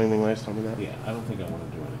want to do anything last time with that. that. Yeah, I don't think I want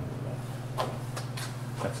to do anything with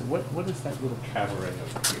that. That's what is that little cabaret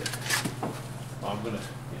over here? Oh, I'm gonna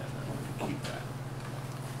keep that.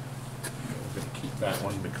 I'm gonna keep that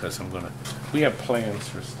one because we have plans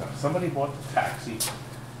for stuff. Somebody bought the taxi.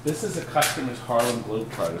 This is a customer's Harlem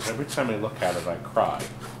Globetrotters. Every time I look at it, I cry.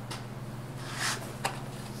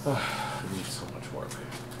 Oh, it needs so much work.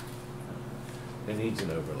 It needs an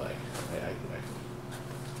overlay.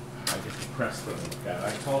 I get depressed when I look at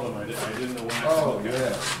it. I told him I didn't know when I could look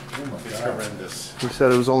at it. Oh my It's God. horrendous. He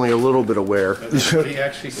said it was only a little bit of wear. He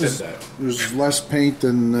actually said that. There's less paint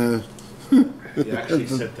than. He actually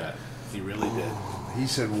said that. He really did. He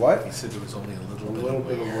said what? He said there was only a A little little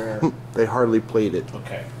bit bit of of wear. wear. They hardly played it.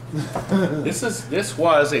 Okay. This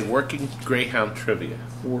was a working Greyhound trivia.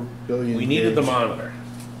 4 billion. We needed the gauge. monitor.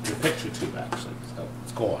 Your picture tube actually. So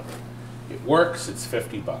it's gone. It works, it's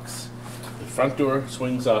 $50. The front door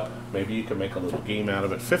swings up, maybe you can make a little game out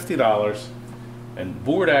of it. $50, and the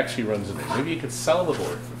board actually runs in there. Maybe you could sell the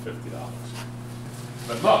board for $50.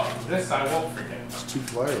 But look, this I won't forget. It's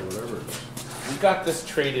 2-player, whatever it is. We got this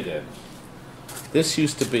traded in. This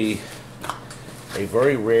used to be a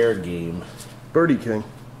very rare game. Birdie King.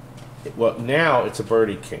 Well, now it's a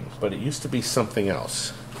Birdie King, but it used to be something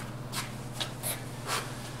else.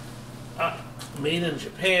 Made in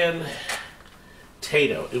Japan.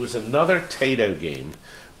 Tato. It was another Tato game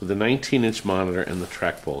with a 19-inch monitor and the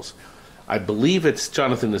trackballs. I believe it's,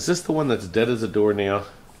 Jonathan, is this the one that's dead as a door now?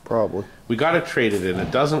 Probably. We got it traded in.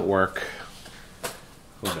 It doesn't work.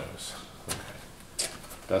 Who knows? Okay.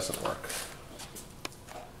 Doesn't work.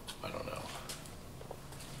 I don't know.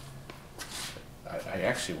 I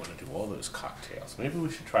actually want to do all those cocktails. Maybe we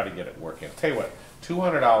should try to get it working. I'll tell you what,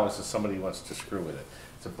 $200 if somebody wants to screw with it.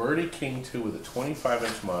 It's a Birdie King 2 with a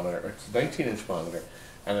 25-inch monitor, or it's a 19-inch monitor,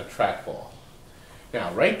 and a trackball.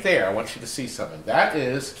 Now, right there, I want you to see something. That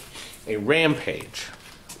is a Rampage.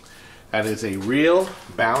 That is a real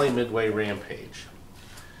Bally Midway Rampage.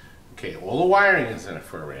 Okay, all the wiring is in it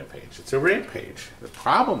for a Rampage. It's a Rampage. The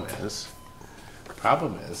problem is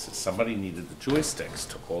somebody needed the joysticks,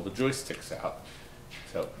 took all the joysticks out.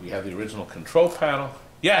 So we have the original control panel.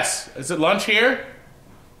 Yes, is it lunch here?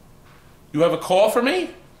 You have a call for me?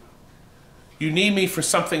 You need me for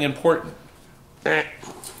something important. Then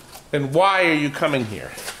why are you coming here?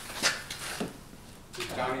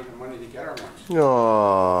 Johnny the money to get our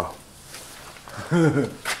lunch. Aww.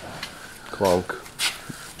 Clunk.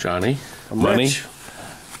 Johnny, I'm money? rich.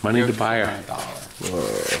 Money to buy her.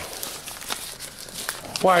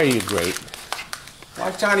 Why are you great? Why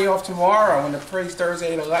Johnny off tomorrow when the parade's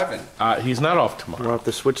Thursday at 11? He's not off tomorrow. We'll have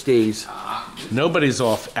to switch days. Nobody's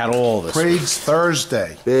off at all this week. Parade's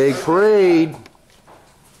Thursday. Big parade.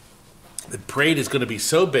 The parade is going to be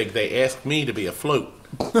so big, they asked me to be a float.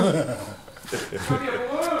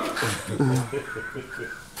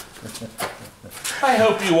 I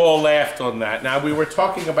hope you all laughed on that. Now, we were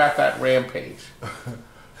talking about that Rampage,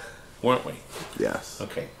 weren't we? Yes.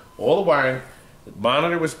 Okay. All the wiring, the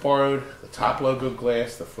monitor was borrowed, the top logo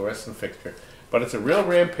glass, the fluorescent fixture, but it's a real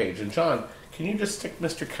Rampage. And John, Can you just stick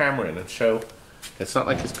Mr. Camera in and show? It's not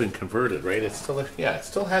like it's been converted, right? It's still, yeah, it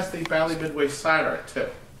still has the Bally Midway side art too.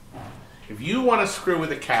 If you want to screw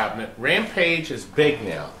with a cabinet, Rampage is big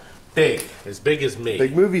now. Big. As big as me.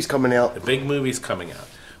 Big movie's coming out. The big movie's coming out.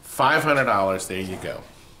 $500, there you go.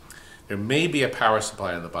 There may be a power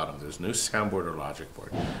supply on the bottom. There's no soundboard or logic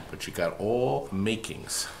board. But you got all the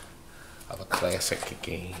makings of a classic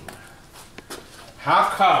game. How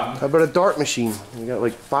come? How about a dart machine? We got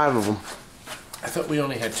like 5 of them. I thought we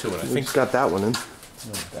only had 2, and I We think just got that one in.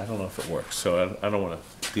 I don't know if it works, so I don't want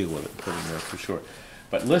to deal with it putting there for sure.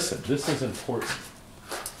 But listen, this is important.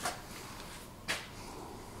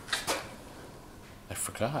 I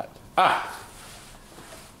forgot.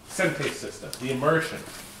 Sente system, the immersion.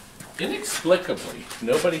 Inexplicably,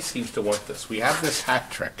 nobody seems to want this. We have this hat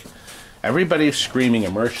trick. Everybody's screaming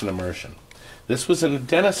immersion, immersion. This was in a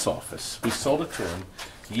dentist's office. We sold it to him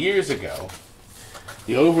years ago.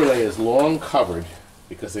 The overlay is long covered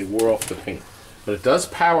because they wore off the paint. But it does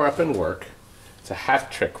power up and work. It's a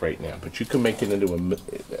hat trick right now, but you can make it into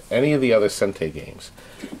any of the other Sente games.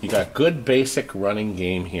 You got good basic running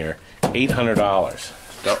game here,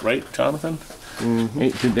 $800. Right, Jonathan? Mm-hmm.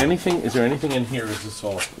 Is there anything in here, or is this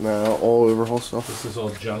all? No, all overhaul stuff. This is all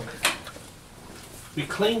junk. We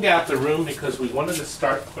cleaned out the room because we wanted to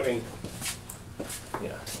start putting,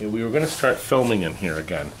 we were going to start filming in here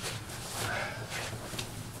again.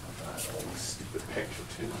 Stupid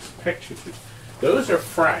picture tubes. Those are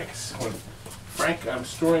Frank's. Frank, I'm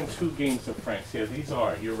storing 2 games of Frank's. Yeah, these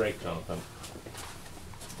are. You're right, Jonathan.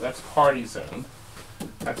 That's Party Zone.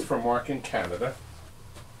 That's for Mark in Canada.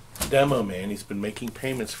 Demo Man, he's been making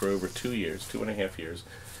payments for over 2 years, 2.5 years.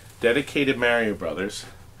 Dedicated Mario Brothers.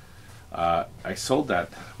 I sold that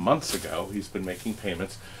months ago. He's been making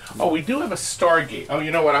payments. Oh, we do have a Stargate. Oh,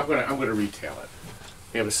 you know what? I'm gonna retail it.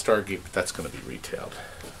 We have a Stargate, but that's gonna be retailed.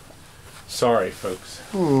 Sorry, folks.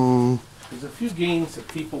 There's a few games that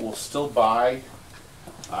people will still buy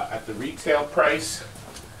at the retail price,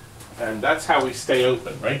 and that's how we stay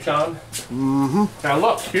open, right, John? Mm-hmm. Now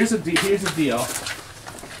look, here's a deal.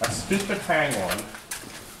 A stupid hang-on.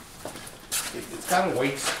 It's got a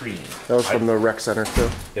white screen. That was from the rec center too.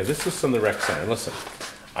 Yeah, this was from the rec center. Listen,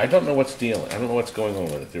 I don't know what's going on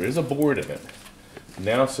with it. There is a board in it.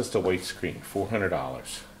 Now it's just a white screen. $400.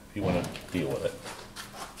 If you want to deal with it.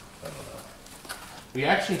 I don't know. We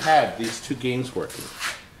actually had these 2 games working.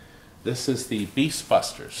 This is the Beast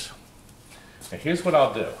Busters. Now here's what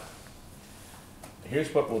I'll do.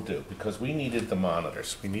 Here's what we'll do, because we needed the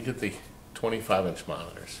monitors. We needed the 25-inch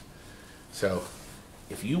monitors. So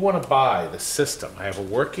if you want to buy the system, I have a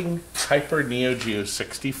working Hyper Neo Geo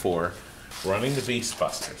 64 running the Beast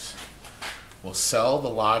Busters. We'll sell the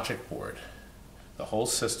logic board, the whole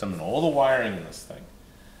system, and all the wiring in this thing,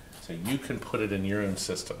 so you can put it in your own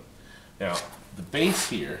system. Now, the base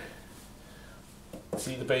here,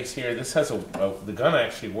 see the base here? This has the gun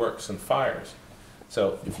actually works and fires.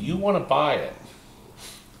 So if you want to buy it,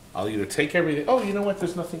 I'll either take everything. Oh, you know what?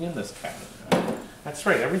 There's nothing in this cabinet. That's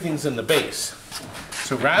right. Everything's in the base.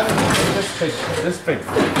 So rather than this big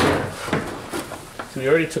thing here, so we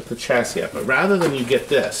already took the chassis out, but rather than you get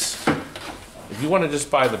this, if you want to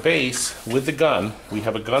just buy the base with the gun, we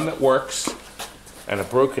have a gun that works and a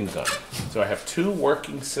broken gun. So I have 2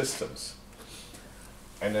 working systems.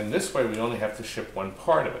 And then this way we only have to ship 1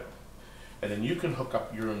 part of it. And then you can hook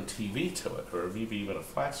up your own TV to it, or maybe even a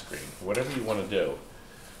flat screen, whatever you want to do.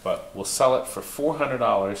 But we'll sell it for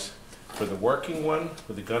 $400 for the working one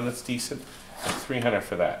with a gun that's decent, and $300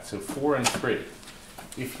 for that. So 4 and 3.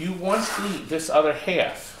 If you want this other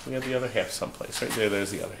half, we have the other half someplace, right there.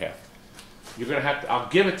 There's the other half. You're gonna have to. I'll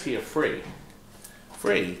give it to you free,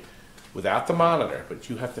 without the monitor, but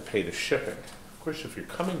you have to pay the shipping. Of course, if you're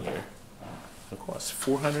coming here, it costs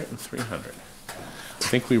 $400 and $300. I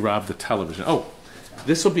think we robbed the television. Oh,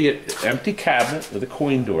 this will be an empty cabinet with a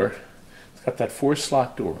coin door. It's got that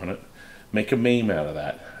 4-slot door on it. Make a MAME out of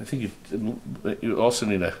that. I think you also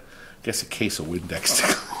need a case of Windex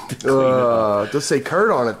to clean it up. It does say Kurt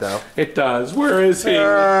on it though. It does. Where is he?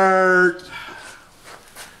 Kurt.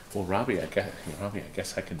 Well, Robbie, I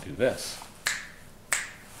guess I can do this.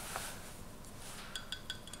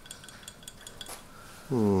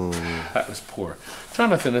 That was poor.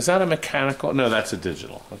 Jonathan, is that a mechanical? No, that's a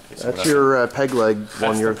digital. Okay, so that's your peg leg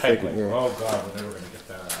one you're peg thinking. leg. Yeah. Oh God, we're never going to get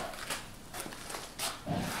that out.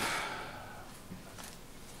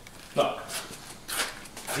 Look,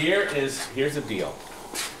 here's a deal.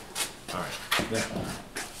 All right, now,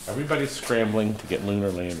 everybody's scrambling to get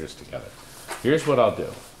lunar landers together. Here's what I'll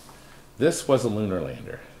do. This was a lunar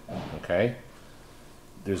lander, okay?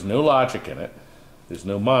 There's no logic in it. There's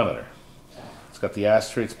no monitor. It's got the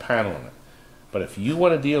asteroids panel in it. But if you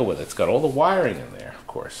want to deal with it, it's got all the wiring in there, of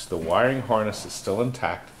course. The wiring harness is still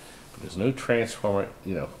intact. But there's no transformer,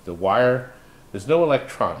 you know, the wire, there's no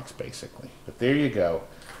electronics, basically. But there you go.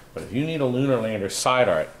 But if you need a lunar lander side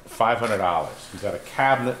art, $500. You've got a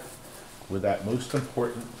cabinet with that most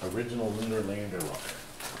important original lunar lander look.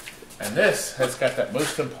 And this has got that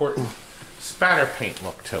most important spatter paint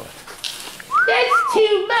look to it. That's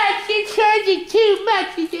too much. You're charging too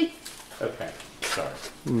much. Okay, sorry.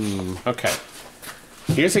 Okay,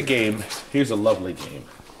 here's a game. Here's a lovely game.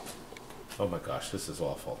 Oh my gosh, this is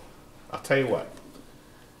awful. I'll tell you what.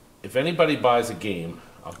 If anybody buys a game,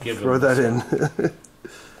 I'll give them. Throw that in.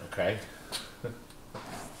 Okay.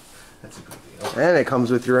 That's a good deal. And it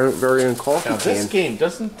comes with your own very own coffee Now this can.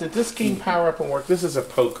 game did this game power up and work? This is a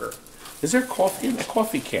poker. Is there coffee in the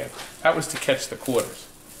coffee can? That was to catch the quarters.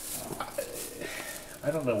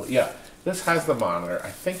 I don't know. Yeah, this has the monitor. I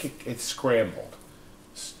think it's scrambled.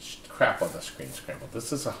 Crap on the screen scrambled.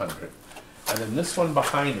 This is 100. And then this one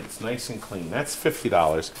behind it's nice and clean. That's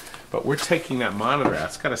 $50. But we're taking that monitor out.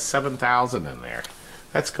 It's got a 7,000 in there.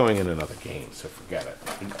 That's going in another game, so forget it.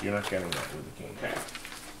 You're not getting that with the game. Okay.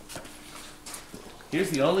 Here's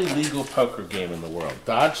the only legal poker game in the world.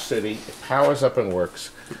 Dodge City. It powers up and works.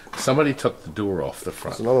 Somebody took the door off the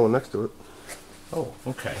front. There's another one next to it. Oh,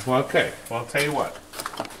 okay. Well, okay. Well, I'll tell you what.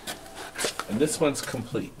 And this one's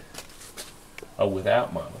complete. Oh,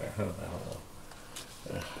 without monitor. I don't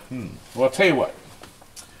know. Well, I'll tell you what.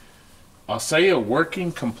 I'll sell you a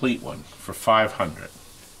working, complete one for $500.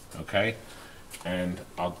 Okay? And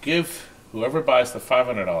I'll give whoever buys the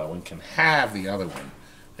 $500 one can have the other one.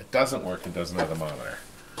 It doesn't work and doesn't have the monitor.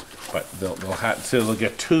 But they'll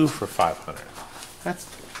get two for $500.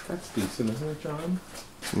 That's decent, isn't it, John?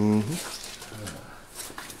 Mm-hmm.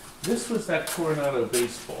 This was that Coronado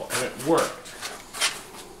baseball, and it worked.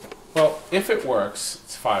 Well, if it works,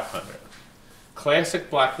 it's $500. Classic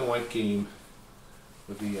black and white game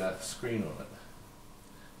with the screen on it,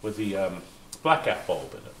 with the blackout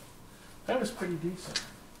bulb in it. That was pretty decent.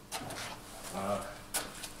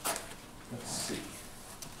 Let's see.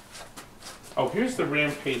 Oh, here's the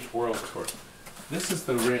Rampage World Tour. This is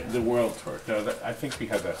the World Tour. No, I think we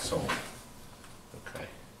have that sold. Okay.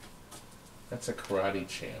 That's a Karate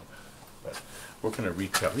Champ. But we're going to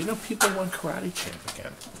retail. You know, people want Karate Champ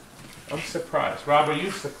again. I'm surprised. Rob, are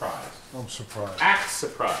you surprised? I'm surprised. Act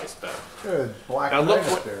surprised, though. Good. Black Now look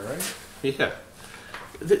up there, right? Yeah.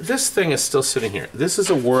 This thing is still sitting here. This is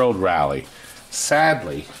a World Rally.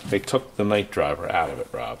 Sadly, they took the night driver out of it,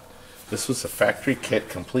 Rob. This was a factory kit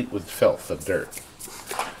complete with filth and dirt.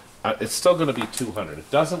 It's still going to be $200.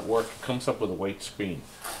 It doesn't work. It comes up with a white screen.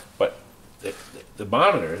 But the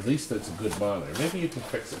monitor, at least it's a good monitor. Maybe you can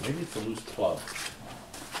fix it. Maybe it's a loose plug.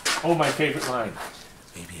 Oh, my favorite line.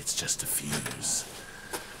 Maybe it's just a fuse.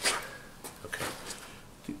 Okay.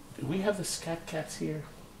 Do we have the Scat Cats here?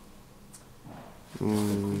 I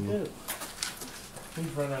think we do.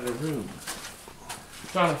 We've run out of room.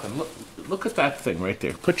 Jonathan, look at that thing right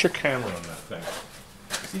there. Put your camera on that thing.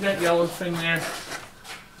 See that yellow thing there?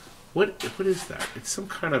 What is that? It's some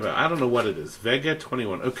kind of I don't know what it is. Vega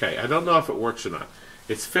 21. Okay, I don't know if it works or not.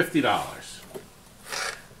 It's $50.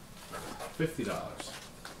 $50.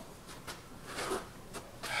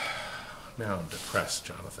 Now I'm depressed,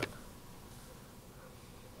 Jonathan.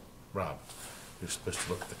 Rob, you're supposed to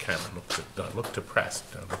look at the camera. Look depressed.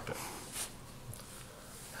 Don't look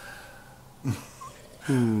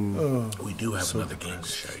We do have another game to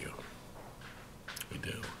show you. We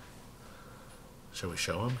do. Shall we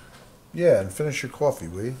show him? Yeah, and finish your coffee,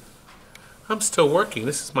 will you? I'm still working.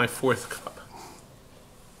 This is my 4th cup.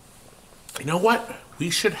 You know what? We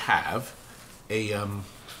should have a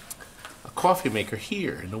coffee maker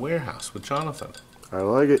here in the warehouse with Jonathan. I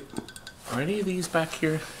like it. Are any of these back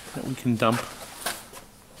here that we can dump?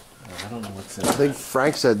 I don't know what's in I think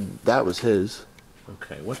Frank said that was his.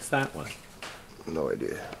 Okay, what's that one? No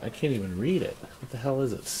idea. I can't even read it. What the hell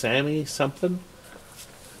is it? Sammy something?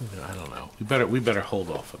 I don't know. We better hold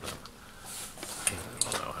off on them.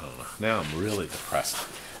 I don't know. Now I'm really depressed.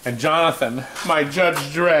 And Jonathan, my Judge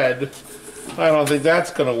Dredd, I don't think that's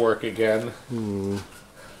going to work again.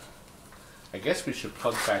 I guess we should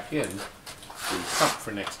plug back in the pump for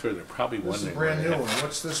next door. They're probably This is a wondering. brand new one.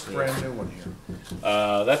 What's this brand new one here?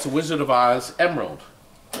 That's a Wizard of Oz Emerald.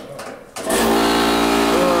 Let's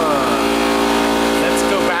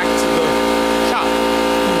go back to the shop.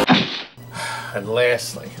 And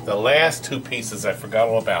lastly, the last two pieces I forgot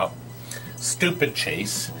all about. Stupid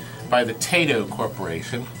Chase by the Tato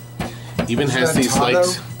Corporation. Even Is has that these Tato?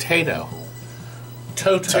 lights. Tato.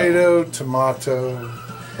 Toto. Potato, tomato.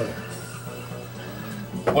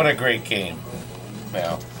 What a great game.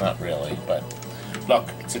 Well, not really, but Look,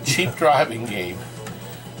 it's a cheap driving game.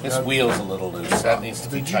 This wheel's a little loose. That needs to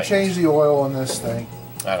be Did you tightened. change the oil on this thing?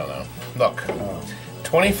 I don't know. Look,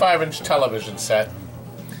 25-inch television set.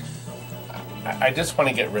 I just want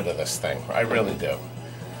to get rid of this thing. I really do.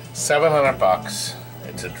 $700.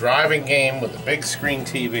 It's a driving game with a big screen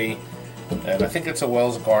TV, and I think it's a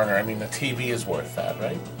Wells Garner. I mean, the TV is worth that,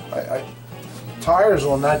 right? Tires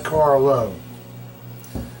on that car alone,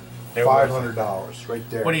 They're worth it. $500 right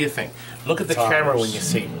there. What do you think? Look at the Tires. camera when you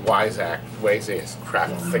see Waze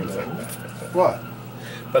crap, things like that. What?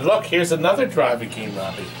 But look, here's another driving game,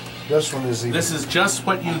 Robbie. This one is even. This is just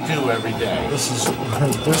what you do every day. This is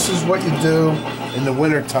what you do in the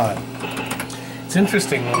wintertime. It's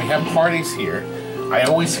interesting, when we have parties here, I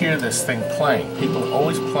always hear this thing playing. People are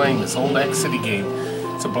always playing this old X-City game.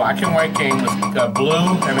 It's a black and white game with a blue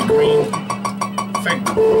and a green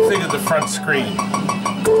thing at the front screen.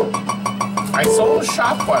 I sold a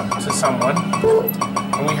shop one to someone,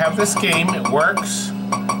 and we have this game. It works.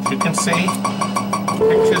 As you can see,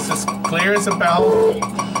 pictures as clear as a bell.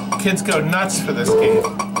 Kids go nuts for this game.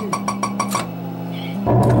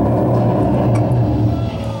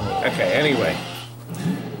 Okay, anyway.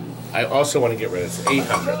 I also want to get rid of it. It's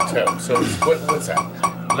 $800 too. So what's that?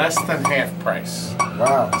 Less than half price.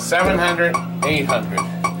 Wow. $700,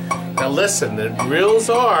 $800. Now listen, the rules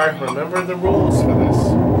are, remember the rules for this.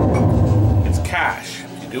 It's cash.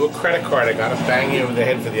 If you do a credit card, I gotta bang you over the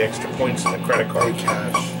head for the extra points in the credit card.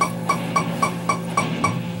 Cash.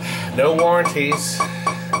 No warranties,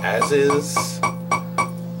 as is.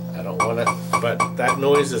 I don't want to, but that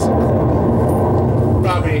noise is...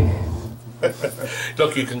 Robbie.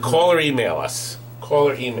 Look, you can call or email us. Call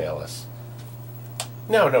or email us.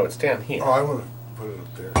 No, it's down here. Oh, I want to put it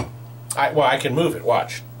up there. Well, I can move it.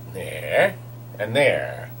 Watch. There and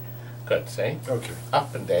there. Good, see? Okay.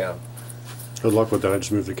 Up and down. Good luck with that. I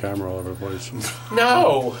just moved the camera all over the place.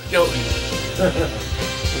 No. Good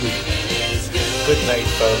night,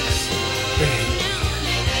 folks.